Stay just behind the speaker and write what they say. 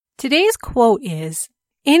Today's quote is,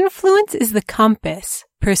 "Influence is the compass,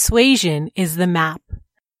 persuasion is the map."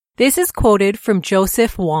 This is quoted from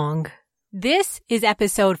Joseph Wong. This is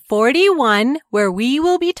episode 41, where we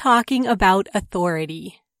will be talking about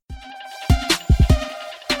authority.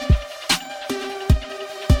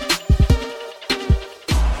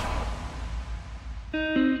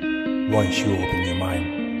 Once you open your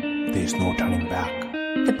mind, there's no turning back.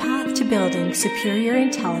 The path to building superior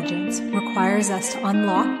intelligence requires us to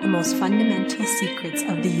unlock the most fundamental secrets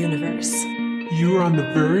of the universe. You are on the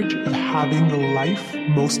verge of having the life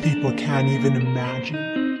most people can't even imagine.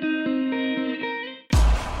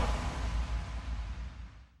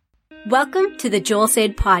 Welcome to the Joel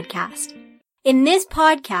Said podcast. In this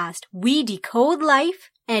podcast, we decode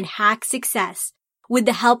life and hack success with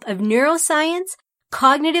the help of neuroscience,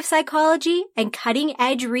 cognitive psychology, and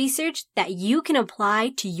cutting-edge research that you can apply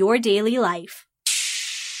to your daily life.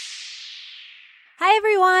 Hi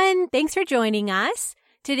everyone, thanks for joining us.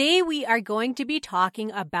 Today we are going to be talking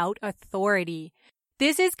about authority.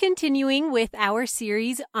 This is continuing with our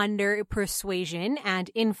series under persuasion and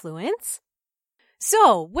influence.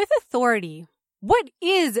 So, with authority, what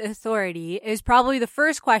is authority is probably the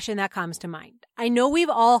first question that comes to mind. I know we've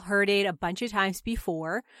all heard it a bunch of times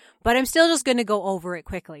before, but I'm still just going to go over it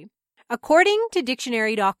quickly. According to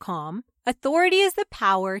dictionary.com, authority is the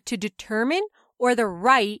power to determine or the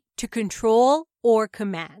right to control or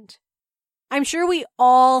command. I'm sure we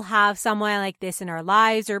all have someone like this in our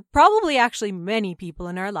lives, or probably actually many people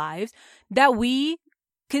in our lives, that we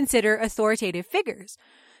consider authoritative figures.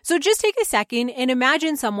 So just take a second and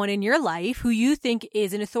imagine someone in your life who you think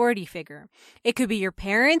is an authority figure. It could be your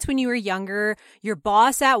parents when you were younger, your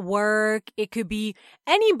boss at work. It could be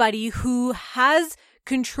anybody who has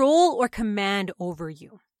control or command over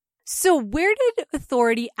you. So where did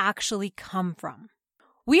authority actually come from?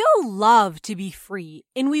 We all love to be free,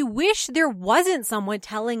 and we wish there wasn't someone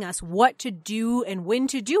telling us what to do and when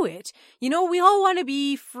to do it. We all want to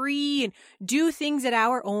be free and do things at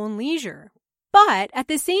our own leisure. But at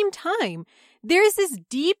the same time, there's this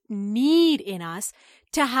deep need in us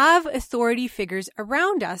to have authority figures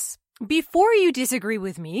around us. Before you disagree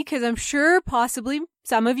with me, because I'm sure possibly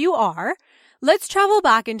some of you are, let's travel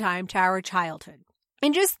back in time to our childhood.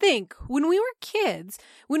 And just think, when we were kids,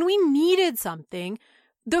 when we needed something,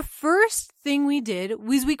 the first thing we did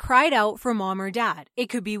was we cried out for mom or dad. It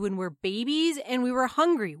could be when we're babies and we were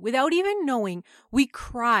hungry. Without even knowing, we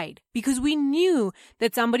cried because we knew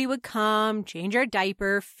that somebody would come, change our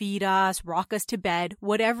diaper, feed us, rock us to bed,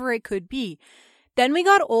 whatever it could be. Then we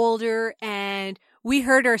got older and we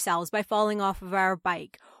hurt ourselves by falling off of our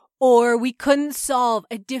bike, or we couldn't solve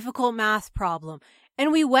a difficult math problem,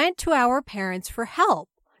 and we went to our parents for help.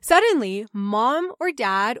 Suddenly, mom or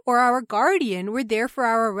dad or our guardian were there for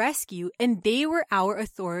our rescue, and they were our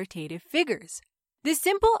authoritative figures. This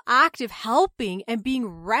simple act of helping and being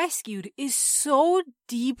rescued is so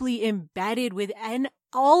deeply embedded within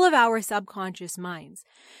all of our subconscious minds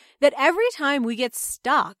that every time we get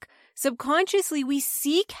stuck, subconsciously we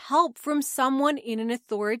seek help from someone in an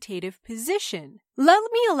authoritative position. Let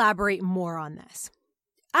me elaborate more on this.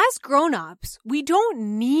 As grown-ups, we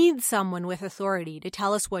don't need someone with authority to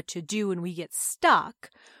tell us what to do when we get stuck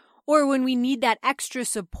or when we need that extra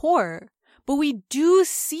support, but we do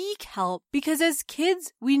seek help because as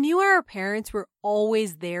kids, we knew our parents were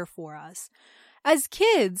always there for us. As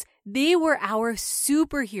kids, they were our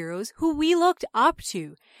superheroes who we looked up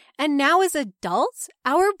to. And now as adults,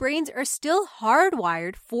 our brains are still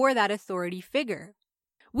hardwired for that authority figure.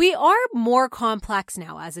 We are more complex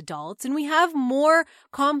now as adults, and we have more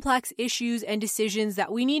complex issues and decisions that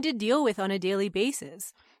we need to deal with on a daily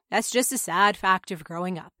basis. That's just a sad fact of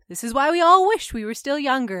growing up. This is why we all wish we were still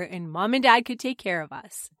younger and mom and dad could take care of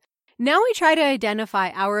us. Now we try to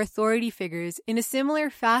identify our authority figures in a similar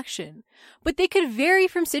fashion, but they could vary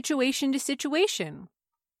from situation to situation.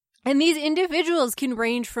 And these individuals can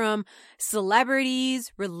range from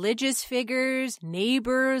celebrities, religious figures,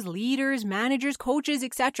 neighbors, leaders, managers, coaches,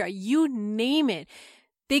 etc. You name it.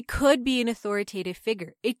 They could be an authoritative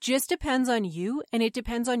figure. It just depends on you, and it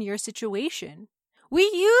depends on your situation. We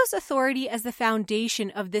use authority as the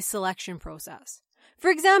foundation of this selection process.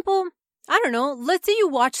 For example, let's say you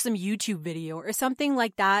watch some YouTube video or something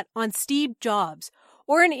like that on Steve Jobs,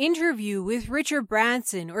 or an interview with Richard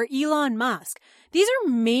Branson or Elon Musk. These are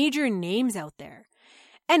major names out there.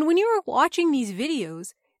 And when you are watching these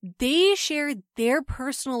videos, they share their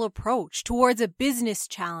personal approach towards a business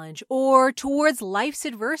challenge or towards life's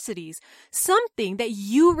adversities, something that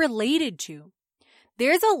you related to.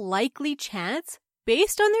 There's a likely chance,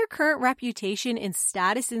 based on their current reputation and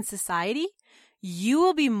status in society, you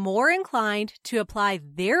will be more inclined to apply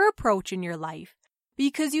their approach in your life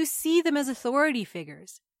because you see them as authority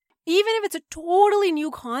figures. Even if it's a totally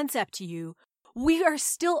new concept to you, we are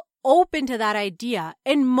still open to that idea,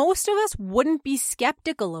 and most of us wouldn't be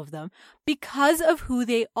skeptical of them because of who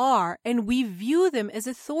they are, and we view them as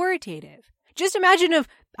authoritative. Just imagine if,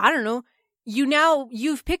 I don't know,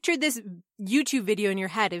 you've pictured this YouTube video in your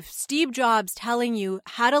head of Steve Jobs telling you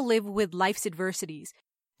how to live with life's adversities.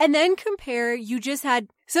 And then compare, you just had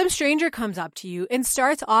some stranger comes up to you and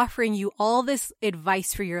starts offering you all this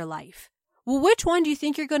advice for your life. Well, which one do you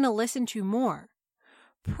think you're going to listen to more?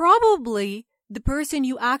 Probably the person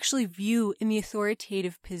you actually view in the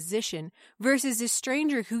authoritative position versus a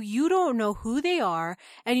stranger who you don't know who they are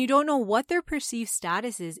and you don't know what their perceived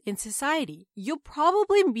status is in society. You'll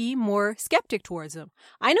probably be more skeptic towards them.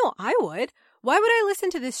 I know I would. Why would I listen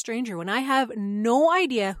to this stranger when I have no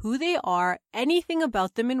idea who they are, anything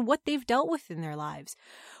about them, and what they've dealt with in their lives?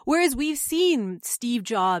 Whereas we've seen Steve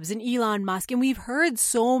Jobs and Elon Musk, and we've heard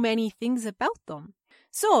so many things about them.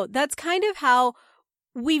 So that's kind of how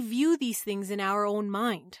we view these things in our own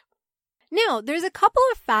mind. Now, there's a couple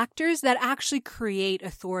of factors that actually create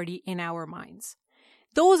authority in our minds.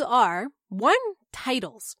 Those are, one,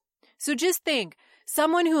 titles. So just think,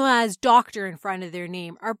 someone who has doctor in front of their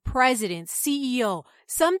name, or president, CEO,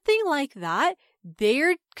 something like that,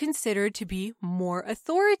 they're considered to be more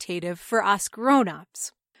authoritative for us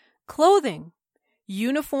grown-ups. Clothing,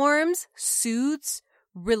 uniforms, suits,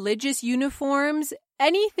 religious uniforms,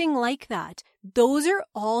 anything like that. Those are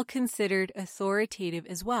all considered authoritative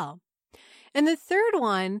as well. And the third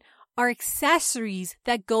one are accessories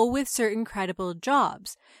that go with certain credible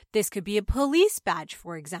jobs. This could be a police badge,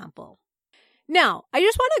 for example. Now, I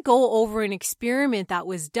just want to go over an experiment that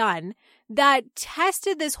was done that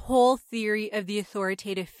tested this whole theory of the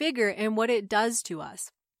authoritative figure and what it does to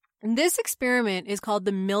us. And this experiment is called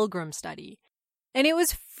the Milgram study. And it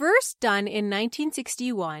was first done in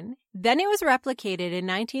 1961, then it was replicated in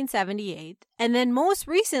 1978, and then most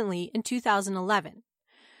recently in 2011.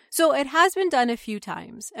 So it has been done a few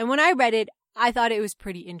times, and when I read it, I thought it was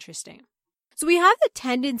pretty interesting. So we have the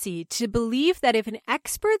tendency to believe that if an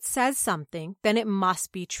expert says something, then it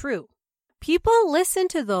must be true. People listen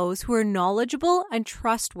to those who are knowledgeable and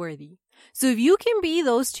trustworthy. So if you can be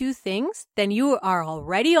those two things, then you are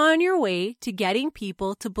already on your way to getting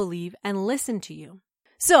people to believe and listen to you.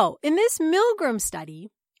 So in this Milgram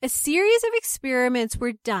study, a series of experiments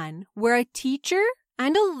were done where a teacher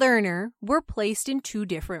and a learner were placed in two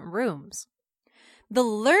different rooms. The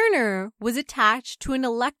learner was attached to an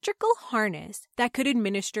electrical harness that could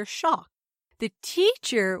administer shock. The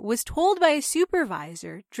teacher was told by a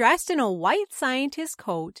supervisor dressed in a white scientist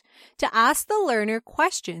coat to ask the learner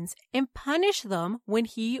questions and punish them when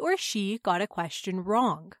he or she got a question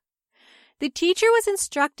wrong. The teacher was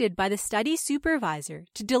instructed by the study supervisor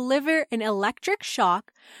to deliver an electric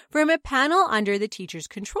shock from a panel under the teacher's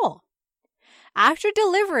control. After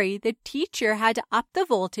delivery, the teacher had to up the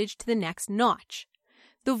voltage to the next notch.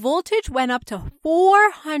 The voltage went up to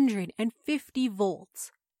 450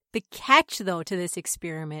 volts. The catch, though, to this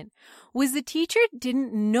experiment was the teacher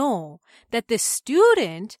didn't know that the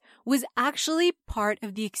student was actually part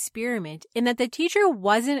of the experiment and that the teacher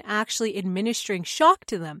wasn't actually administering shock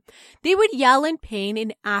to them. They would yell in pain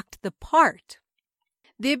and act the part.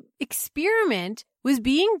 The experiment was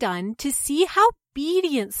being done to see how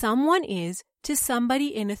obedient someone is to somebody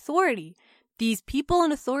in authority. These people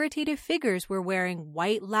and authoritative figures were wearing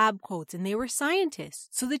white lab coats and they were scientists,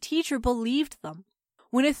 so the teacher believed them.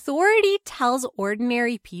 When authority tells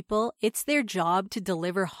ordinary people it's their job to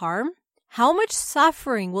deliver harm, how much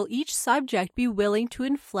suffering will each subject be willing to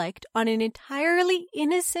inflict on an entirely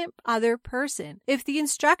innocent other person if the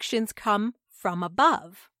instructions come from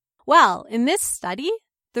above? Well, in this study,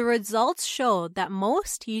 the results showed that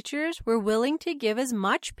most teachers were willing to give as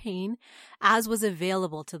much pain as was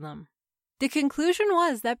available to them. The conclusion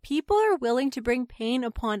was that people are willing to bring pain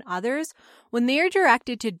upon others when they are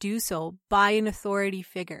directed to do so by an authority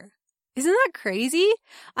figure. Isn't that crazy?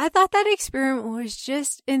 I thought that experiment was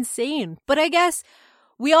just insane. But I guess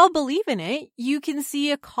we all believe in it. You can see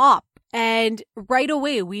a cop and right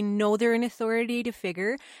away we know they're an authoritative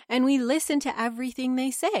figure and we listen to everything they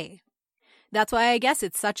say. That's why I guess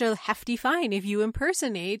it's such a hefty fine if you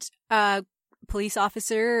impersonate a police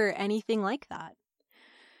officer or anything like that.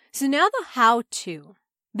 So now the how-to.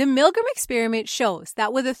 The Milgram experiment shows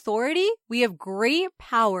that with authority, we have great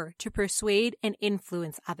power to persuade and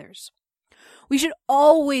influence others. We should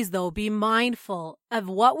always, though, be mindful of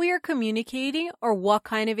what we are communicating or what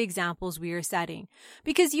kind of examples we are setting,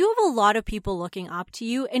 because you have a lot of people looking up to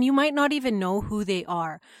you and you might not even know who they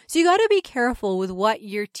are. So you got to be careful with what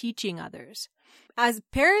you're teaching others. As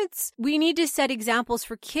parents, we need to set examples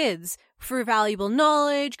for kids for valuable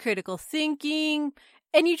knowledge, critical thinking,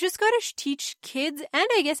 and you just got to teach kids and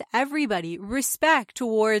I guess everybody respect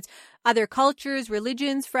towards other cultures,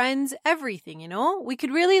 religions, friends, everything, you know? We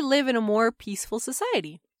could really live in a more peaceful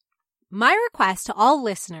society. My request to all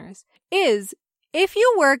listeners is if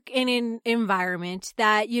you work in an environment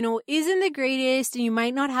that, isn't the greatest and you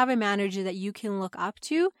might not have a manager that you can look up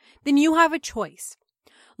to, then you have a choice.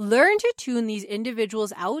 Learn to tune these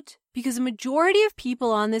individuals out because the majority of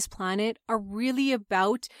people on this planet are really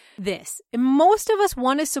about this. And most of us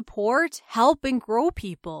want to support, help, and grow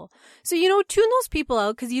people. So, tune those people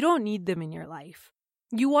out because you don't need them in your life.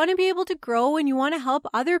 You want to be able to grow and you want to help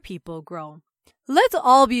other people grow. Let's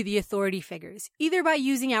all be the authority figures, either by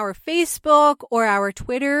using our Facebook or our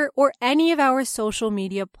Twitter or any of our social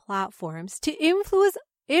media platforms to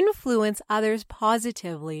influence others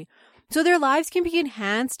positively, so their lives can be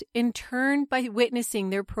enhanced in turn by witnessing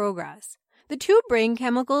their progress. The two brain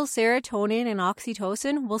chemicals, serotonin and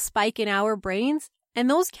oxytocin, will spike in our brains, and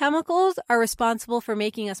those chemicals are responsible for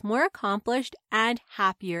making us more accomplished and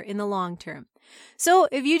happier in the long term. So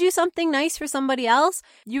if you do something nice for somebody else,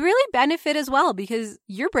 you really benefit as well because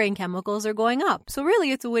your brain chemicals are going up. So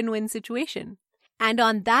really, it's a win-win situation. And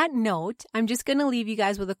on that note, I'm just going to leave you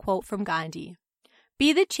guys with a quote from Gandhi.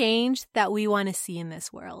 Be the change that we want to see in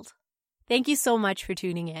this world. Thank you so much for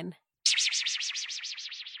tuning in.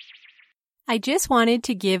 I just wanted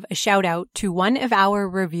to give a shout out to one of our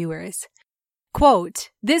reviewers. Quote,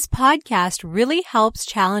 "This podcast really helps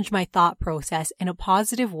challenge my thought process in a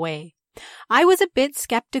positive way. I was a bit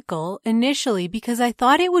skeptical initially because I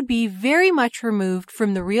thought it would be very much removed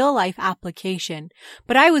from the real life application,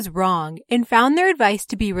 but I was wrong and found their advice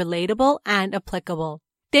to be relatable and applicable.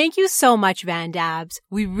 Thank you so much, Van Dabs.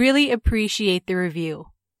 We really appreciate the review."